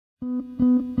I'm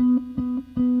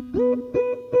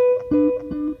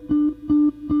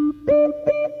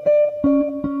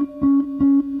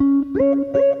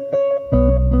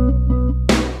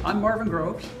Marvin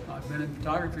Groves. I've been in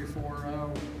photography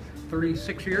for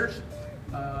 36 years.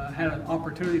 Had an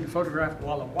opportunity to photograph a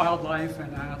lot of wildlife,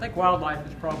 and I think wildlife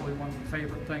is probably one of the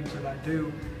favorite things that I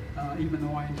do, even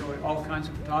though I enjoy all kinds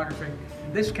of photography.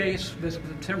 In this case, this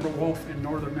was a timber wolf in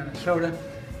northern Minnesota.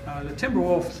 The timber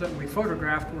wolves that we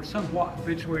photographed were somewhat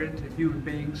habituated to human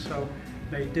beings, so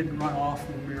they didn't run off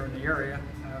when we were in the area.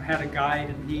 Had a guide,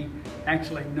 and he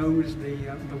actually knows the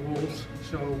wolves,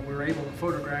 so we were able to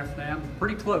photograph them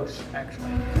pretty close,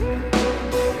 actually.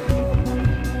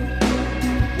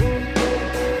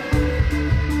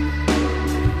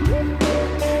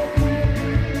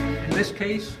 In this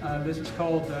case, this is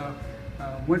called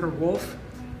winter wolf,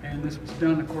 and this was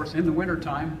done, of course, in the winter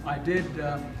time. I did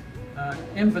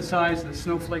emphasize the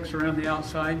snowflakes around the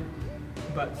outside,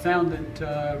 but found it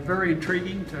very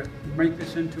intriguing to make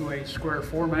this into a square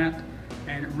format,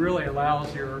 and it really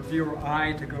allows your viewer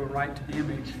eye to go right to the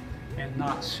image and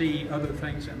not see other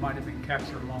things that might have been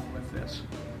captured along with this.